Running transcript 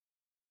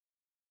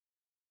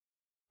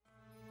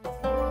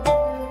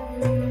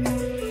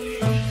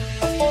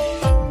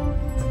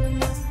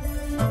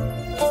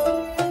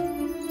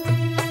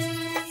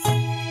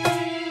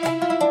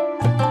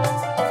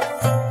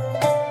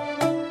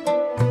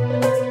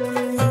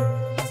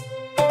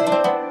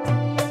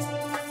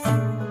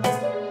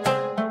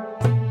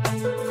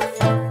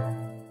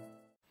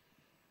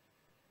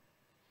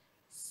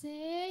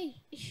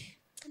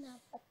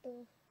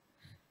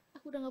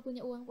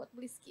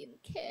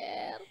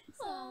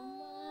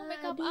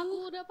Tetap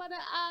aku udah pada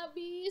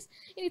habis.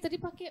 Ini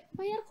tadi pakai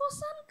bayar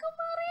kosan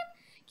kemarin.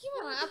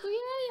 Gimana atuh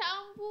ya? Ya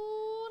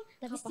ampun.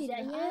 Tapi Kapas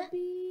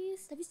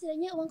udah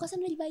setidaknya uang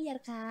kosan udah dibayar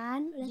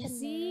kan? Udah Iya tenang,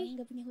 sih.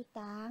 nggak punya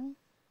hutang.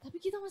 Tapi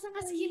kita masa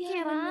nggak Iya,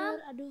 skincarean? bener.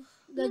 Aduh,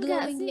 Iya gak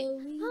nggak sih?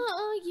 glowing.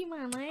 Heeh,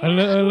 gimana ya? Halo,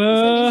 Aduh, halo.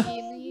 bisa di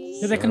sini.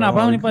 Kita kenapa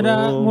nih pada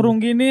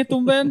murung gini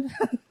tumben?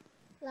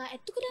 Lah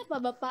itu kenapa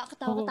Bapak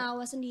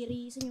ketawa-ketawa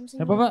sendiri, Ya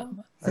senyum-senyum? Bapak,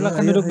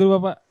 silakan Ayo, duduk ayo. dulu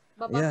Bapak.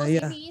 Bapak Iya, kos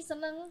iya. ini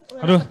seneng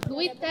udah Aduh. dapet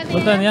duit kan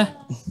Punten ya.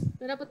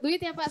 Udah dapet duit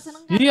ya Pak,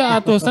 seneng kan Iya ya?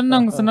 tuh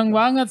seneng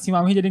banget si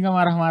Mami jadi nggak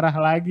marah-marah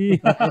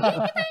lagi.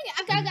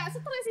 Agak-agak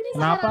stres ini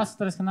Kenapa sekarang.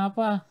 stres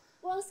kenapa?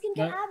 Uang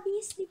skincare Ya.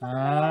 habis di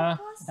Ah,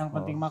 kos. yang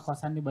penting mah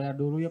kosan dibayar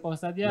dulu ya Pak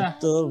Ustadz ya.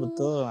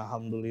 Betul.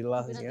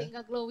 Alhamdulillah Tapi nanti ya.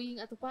 nggak glowing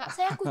atau Pak.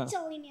 Saya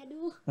kucel ini,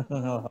 aduh.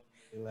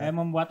 Alhamdulillah.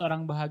 Membuat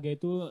orang bahagia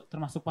itu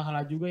termasuk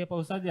pahala juga ya Pak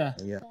Ustadz ya.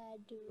 Iya.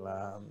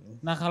 Aduh.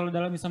 Nah kalau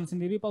dalam Islam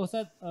sendiri Pak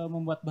Ustadz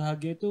membuat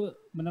bahagia itu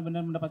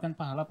benar-benar mendapatkan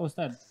pahala Pak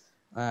Ustadz.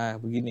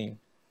 Nah, begini.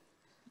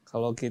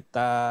 Kalau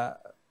kita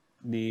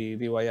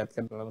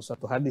diriwayatkan dalam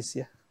suatu hadis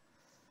ya.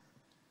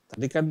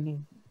 Tadi kan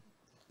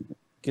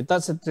kita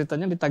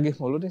ceritanya ditagih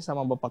mulu nih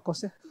sama Bapak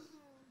Kos ya.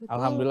 Betul,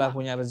 Alhamdulillah Pak.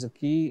 punya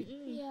rezeki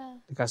Iya.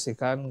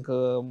 dikasihkan ke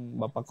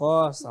Bapak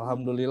Kos.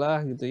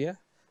 Alhamdulillah gitu ya.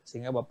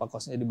 Sehingga Bapak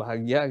Kosnya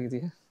dibahagia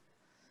gitu ya.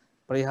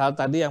 Perihal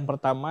tadi yang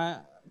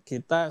pertama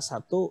kita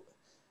satu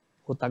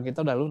hutang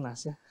kita udah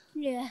lunas ya.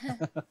 Iya.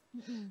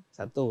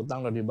 Satu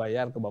hutang udah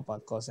dibayar ke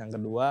Bapak Kos. Yang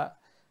kedua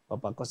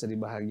Bapak Kos jadi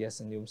bahagia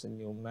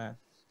senyum-senyum. Nah,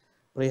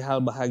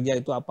 perihal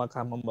bahagia itu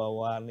apakah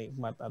membawa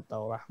nikmat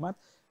atau rahmat,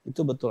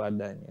 itu betul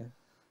adanya.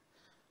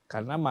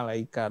 Karena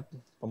malaikat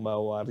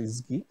pembawa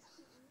rizki,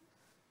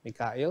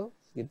 Mikail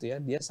gitu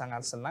ya, dia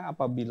sangat senang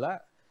apabila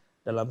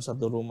dalam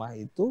satu rumah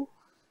itu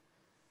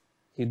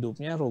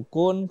hidupnya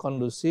rukun,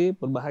 kondusif,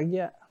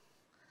 berbahagia.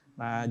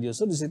 Nah,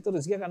 justru di situ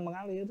rezeki akan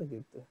mengalir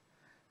gitu.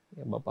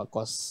 Ya, Bapak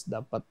Kos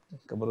dapat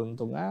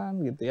keberuntungan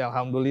gitu ya,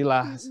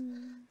 alhamdulillah.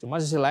 Cuma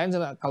sisi lain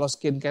kalau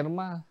skincare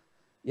mah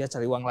ya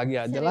cari uang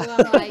lagi aja Cari lah.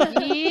 uang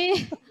lagi.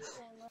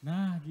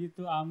 Nah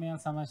gitu Amel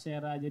sama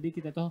Syera. Jadi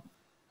kita tuh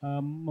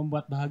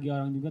membuat bahagia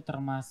orang juga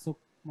termasuk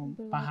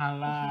membuat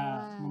pahala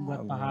Amin,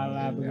 begitu.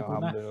 Nah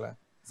alhamdulillah.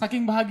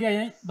 saking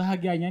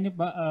bahagianya nih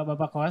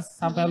Bapak Kos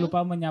sampai lupa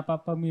menyapa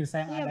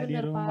pemirsa yang Iya, ada di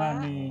bener, rumah Pak.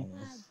 nih.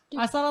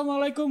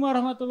 Assalamualaikum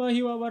warahmatullahi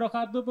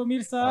wabarakatuh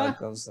pemirsa.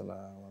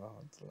 Waalaikumsalam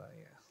warahmatullahi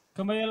wabarakatuh.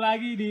 Kembali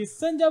lagi di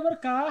Senja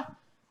Berkah.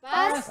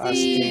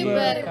 Pasti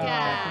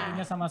berkah.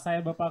 Tentunya sama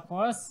saya Bapak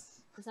Kos.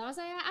 Bersama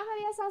saya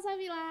Amalia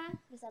Salsabila.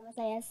 Bersama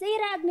saya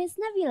Seira Agnes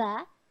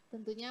Nabila.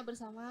 Tentunya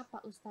bersama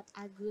Pak Ustadz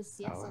Agus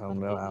ya.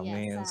 Alhamdulillah, seperti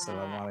amin. biasa.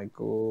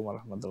 Assalamualaikum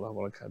warahmatullahi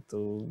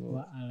wabarakatuh.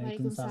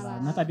 Waalaikumsalam.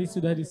 Nah tadi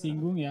sudah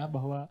disinggung ya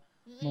bahwa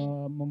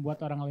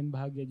membuat orang lain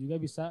bahagia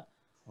juga bisa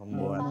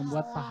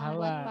membuat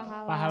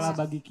pahala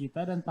bagi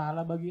kita dan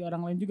pahala bagi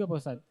orang lain juga Pak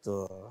Ustadz.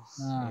 Betul.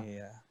 Nah,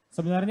 Iya.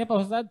 sebenarnya Pak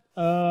Ustadz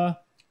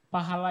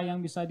pahala yang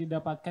bisa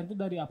didapatkan itu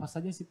dari apa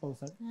saja sih Pak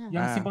Ustadz?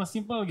 Yang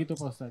simpel-simpel gitu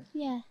Pak Ustadz.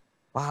 Iya.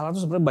 Pahala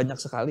itu sebenarnya banyak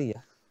sekali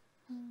ya.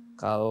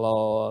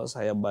 Kalau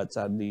saya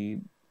baca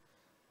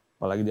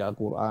apalagi di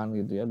Al-Quran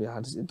gitu ya, di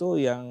hadis itu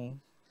yang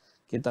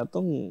kita tuh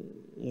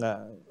nggak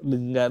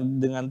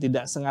dengan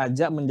tidak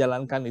sengaja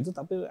menjalankan itu,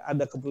 tapi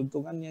ada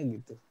keberuntungannya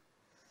gitu.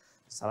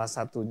 Salah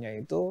satunya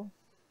itu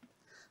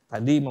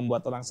tadi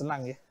membuat orang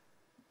senang ya,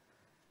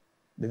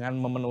 dengan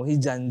memenuhi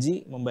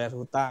janji membayar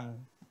hutang,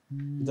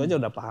 itu aja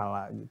udah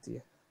pahala gitu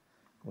ya.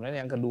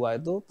 Kemudian yang kedua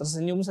itu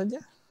tersenyum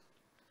saja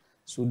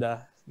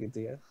sudah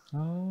gitu ya.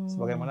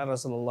 Sebagaimana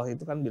Rasulullah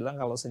itu kan bilang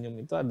kalau senyum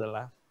itu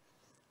adalah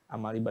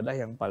amal ibadah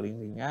yang paling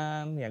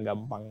ringan, yang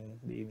gampang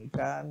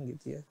diinikan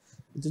gitu ya.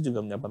 Itu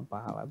juga mendapat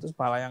pahala. Terus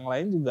pahala yang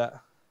lain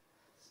juga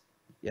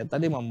ya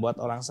tadi membuat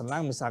orang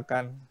senang,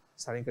 misalkan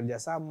saling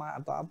kerjasama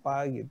atau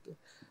apa gitu.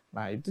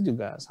 Nah itu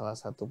juga salah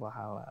satu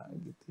pahala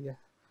gitu ya.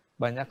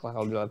 Banyak lah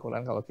kalau di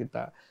Al-Quran, kalau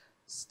kita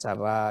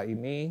secara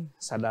ini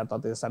sadar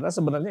atau tidak sadar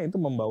sebenarnya itu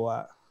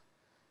membawa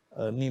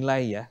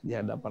nilai ya di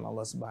hadapan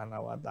Allah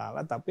Subhanahu wa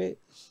taala, tapi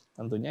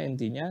tentunya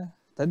intinya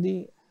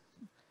tadi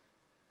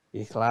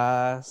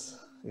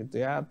ikhlas gitu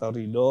ya, atau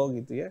ridho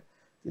gitu ya,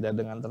 tidak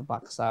dengan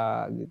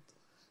terpaksa gitu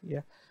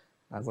ya.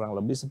 Nah kurang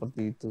lebih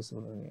seperti itu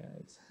sebenarnya.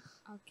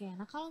 Oke,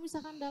 nah kalau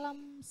misalkan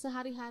dalam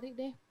sehari-hari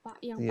deh Pak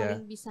yang Iya.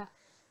 paling bisa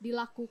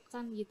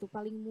dilakukan gitu,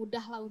 paling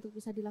mudah lah untuk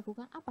bisa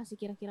dilakukan apa sih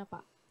kira-kira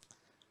Pak?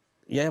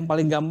 Ya yang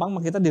paling gampang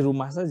mah kita di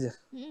rumah saja,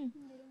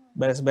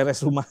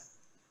 beres-beres rumah.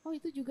 Oh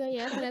itu juga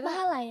ya ternyata.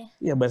 Pahala ya?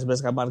 Ya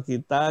beres-beres kamar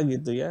kita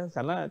gitu ya,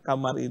 karena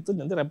kamar itu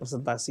nanti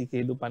representasi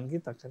kehidupan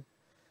kita kan.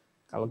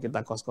 Kalau kita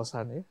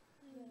kos-kosan ya,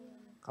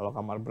 kalau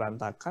kamar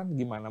berantakan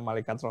gimana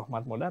malaikat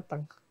rahmat mau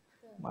datang,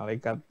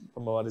 malaikat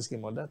pembawa rezeki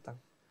mau datang.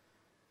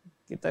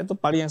 Kita itu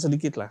paling yang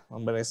sedikit lah,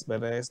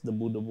 memberes-beres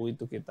debu-debu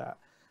itu kita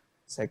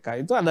seka,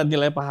 itu ada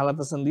nilai pahala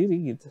tersendiri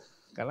gitu.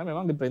 Karena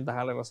memang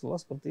diperintahkan oleh Rasulullah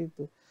seperti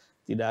itu.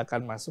 Tidak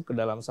akan masuk ke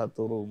dalam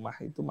satu rumah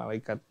itu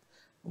malaikat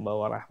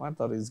membawa rahmat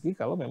atau rezeki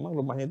kalau memang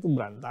rumahnya itu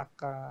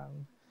berantakan,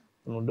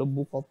 penuh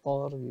debu,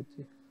 kotor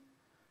gitu.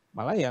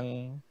 Malah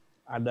yang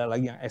ada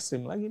lagi yang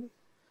ekstrim lagi nih.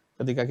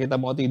 ketika kita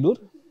mau tidur,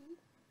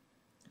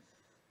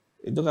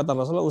 itu kata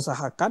Rasulullah,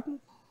 usahakan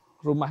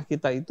rumah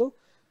kita itu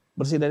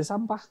bersih dari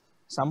sampah.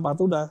 Sampah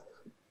tuh udah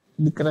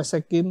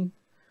dikeresekin,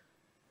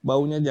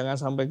 baunya jangan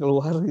sampai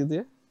keluar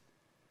gitu ya.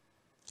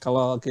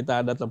 Kalau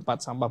kita ada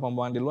tempat sampah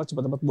pembuangan di luar,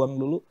 cepat-cepat buang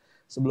dulu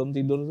sebelum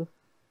tidur tuh.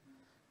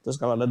 Terus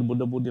kalau ada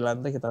debu-debu di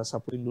lantai, kita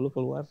sapuin dulu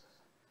keluar.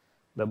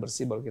 Udah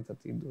bersih baru kita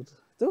tidur.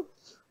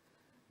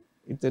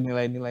 Itu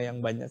nilai-nilai yang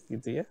banyak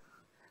gitu ya.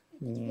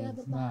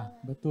 Nah,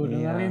 betul.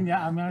 Dengerin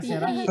ya Amel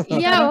share.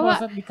 Iya, Pak Bapak.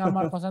 Ustadz di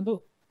kamar kosan tuh,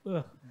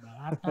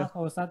 batal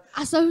Pak Ustadz.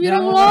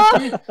 Astagfirullah.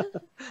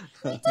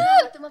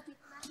 Itu mah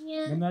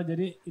fitnahnya. Benar,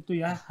 jadi itu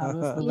ya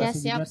harus Iya, berbagi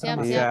siap, juga siap,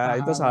 termasuk Iya,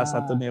 itu salah pahala.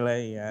 satu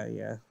nilai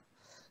ya.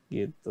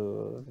 Gitu.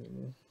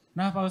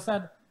 Nah Pak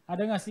Ustadz,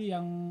 ada nggak sih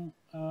yang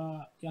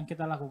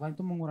kita lakukan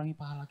itu mengurangi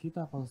pahala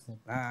kita Pak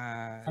Ustadz?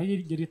 Nah, Saya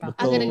jadi takut.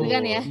 betul. Agak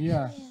deg-degan ya.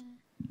 Iya.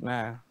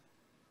 Nah,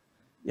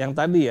 yang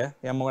tadi ya,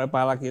 yang mengurangi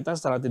pahala kita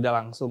secara tidak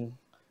langsung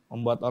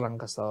membuat orang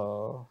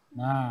kesel.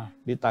 Nah,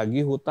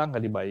 Ditagih hutang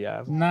nggak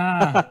dibayar.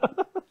 nah,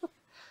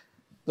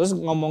 Terus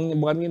ngomongnya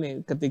bukan gini,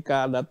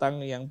 ketika datang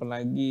yang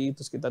penagih,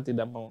 terus kita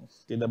tidak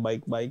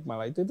baik-baik,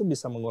 malah itu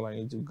bisa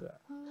mengurangi juga.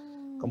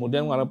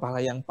 Kemudian mengurangi pahala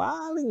yang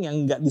paling yang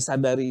nggak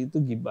disadari itu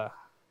gibah.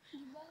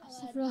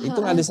 Itu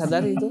nggak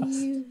disadari itu,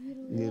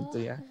 gitu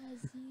ya.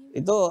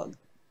 Itu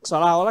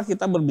seolah-olah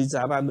kita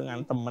berbicara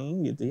dengan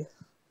teman gitu ya.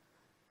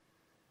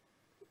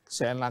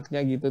 Seenaknya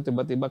gitu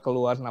tiba-tiba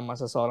keluar nama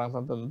seseorang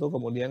tertentu,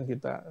 kemudian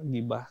kita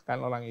gibahkan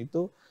orang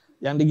itu.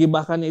 Yang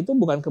digibahkannya itu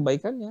bukan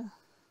kebaikannya.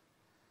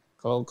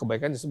 Kalau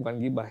kebaikan justru bukan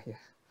gibah ya.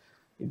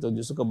 Itu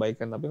justru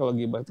kebaikan. Tapi kalau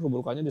gibah itu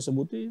keburukannya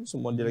disebutin,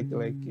 semua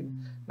jelek-jelekin.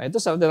 Nah itu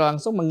secara tidak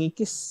langsung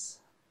mengikis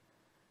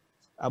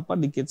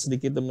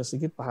sedikit demi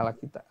sedikit pahala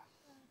kita.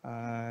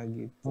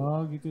 Gitu.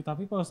 oh gitu.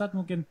 Tapi Pak Ustadz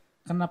mungkin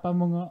kenapa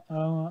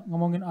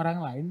ngomongin orang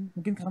lain?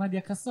 Mungkin karena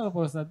dia kesel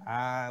Pak Ustadz.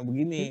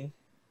 Begini.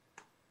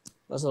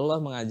 Rasulullah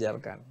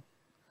mengajarkan.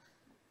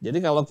 Jadi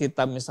kalau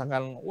kita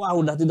misalkan, wah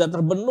udah tidak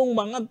terbendung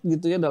banget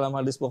gitu ya dalam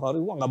hadis Bukhari,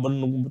 wah nggak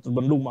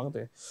terbendung banget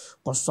ya.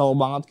 Kesel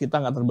banget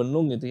kita nggak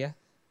terbendung gitu ya.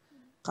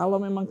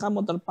 Kalau memang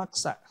kamu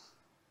terpaksa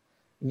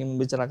ingin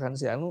membicarakan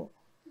si Anu,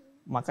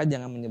 maka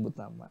jangan menyebut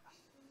nama.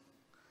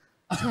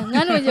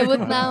 Jangan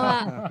menyebut nama.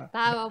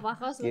 Tahu Pak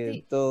Kos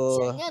berarti. Gitu.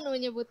 Jangan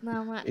menyebut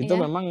nama. Itu ya.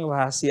 memang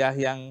rahasia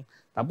yang,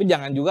 tapi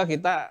jangan juga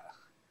kita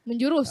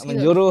Menjurus gitu.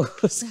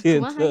 menjurus gitu.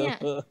 Kumahanya.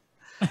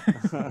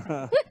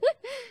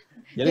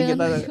 Jadi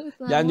kita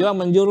jangan juga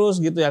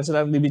menjurus gitu, yang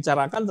sedang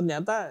dibicarakan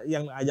ternyata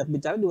yang ajak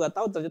bicara juga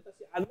tahu ternyata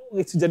si Anu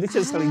gitu, jadi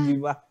saling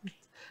gibah.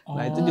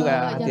 Nah itu juga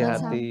jangan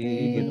hati-hati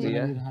sampai. gitu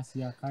ya.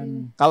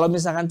 Dirahasiakan. Kalau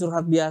misalkan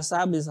curhat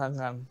biasa,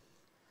 misalkan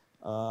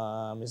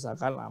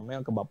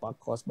Amel ke bapak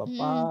kos,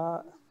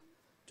 bapak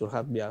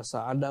curhat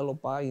biasa, ada loh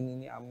Pak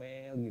ini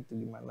Amel gitu,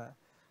 gimana?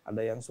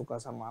 Ada yang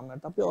suka sama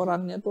Amel, tapi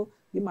orangnya tuh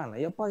gimana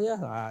ya Pak ya?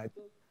 Nah itu.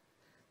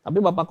 Tapi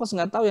bapak kos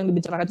nggak tahu yang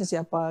dibicarakannya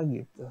siapa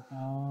gitu.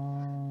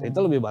 Oh. Itu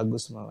lebih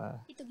bagus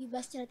malah. Itu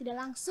gibah secara tidak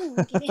langsung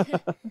mungkin ya.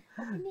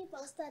 Ini Pak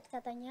Ustadz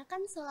katanya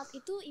kan sholat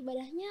itu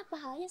ibadahnya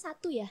pahalanya 1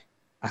 ya.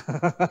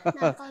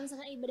 Nah kalau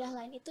misalkan ibadah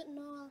lain itu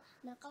 0.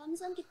 Nah kalau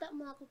misalkan kita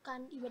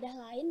melakukan ibadah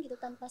lain gitu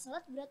tanpa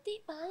sholat, berarti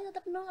pahalanya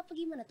tetap 0 apa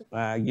gimana tuh?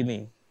 Nah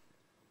gini,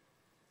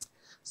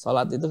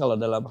 sholat itu kalau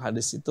dalam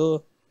hadis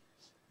itu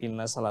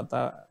inna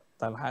salata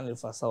tanha anil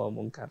fahsya wa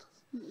munkar.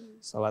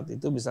 Sholat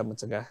itu bisa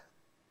mencegah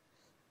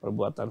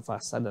perbuatan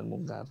fasa dan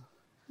mungkar.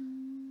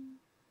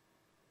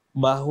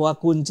 Bahwa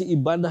kunci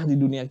ibadah di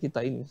dunia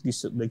kita ini,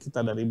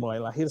 kita dari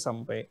mulai lahir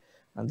sampai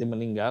nanti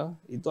meninggal,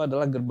 itu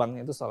adalah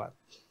gerbangnya itu sholat.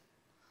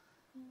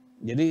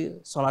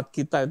 Jadi sholat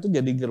kita itu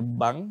jadi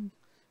gerbang,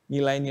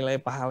 nilai-nilai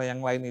pahala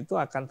yang lain itu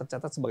akan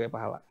tercatat sebagai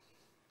pahala.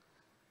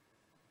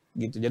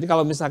 Gitu. Jadi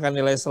kalau misalkan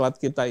nilai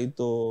sholat kita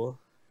itu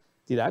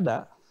tidak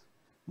ada,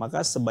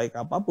 maka sebaik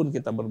apapun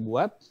kita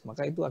berbuat,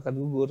 maka itu akan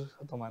gugur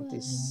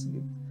otomatis.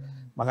 Gitu.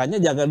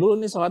 Makanya jaga dulu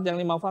nih sholat yang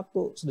 5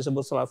 waktu,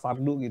 disebut sholat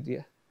fardu gitu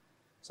ya.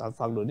 Sholat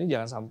fardu ini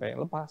jangan sampai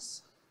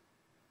lepas.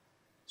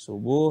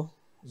 Subuh,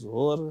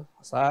 zuhur,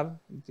 asar,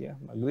 gitu ya,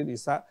 maghrib,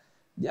 isya,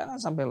 jangan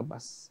sampai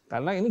lepas.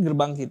 Karena ini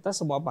gerbang kita,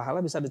 semua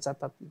pahala bisa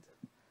dicatat. Gitu.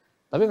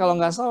 Tapi kalau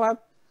nggak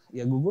sholat,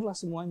 ya gugurlah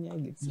semuanya.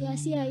 Gitu.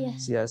 Sia-sia ya.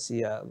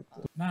 Sia-sia.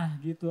 Nah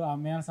gitu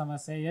Amel sama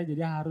saya,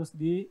 jadi harus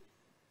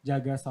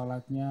dijaga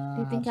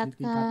sholatnya, Ditingkatkan. harus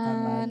ditingkatkan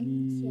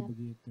lagi. Siap.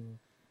 Begitu.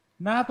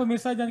 Nah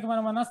pemirsa jangan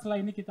kemana-mana, setelah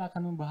ini kita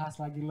akan membahas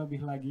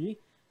lebih lagi.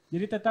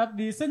 Jadi tetap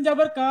di Senja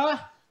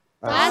Berkah.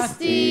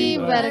 Pasti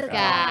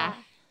berkah.